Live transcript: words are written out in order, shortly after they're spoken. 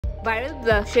Viral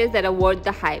blushes that are worth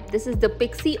the hype. This is the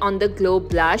PIXI On The Glow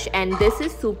blush, and this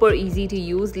is super easy to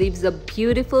use, leaves a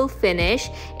beautiful finish.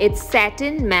 It's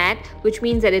satin matte, which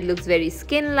means that it looks very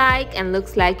skin-like and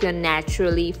looks like you're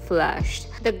naturally flushed.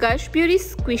 The Gush Beauty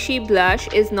Squishy Blush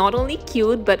is not only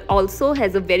cute but also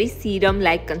has a very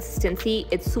serum-like consistency.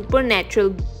 It's super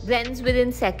natural, blends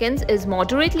within seconds, is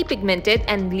moderately pigmented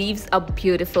and leaves a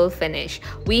beautiful finish.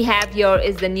 We have here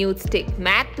is the Nudestix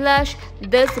Matte Blush.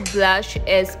 This blush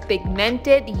is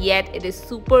pigmented yet it is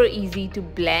super easy to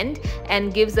blend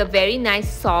and gives a very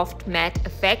nice soft matte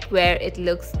effect where it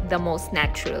looks the most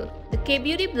natural. The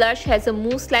K-Beauty blush has a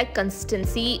mousse-like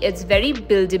consistency. It's very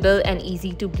buildable and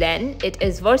easy to blend. It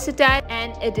is versatile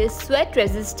and it is sweat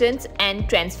resistant and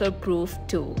transfer proof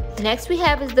too. Next we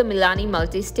have is the Milani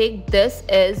Multi-Stick. This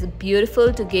is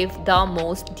beautiful to give the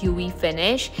most dewy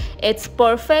finish. It's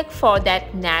perfect for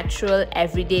that natural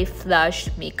everyday flush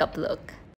makeup look.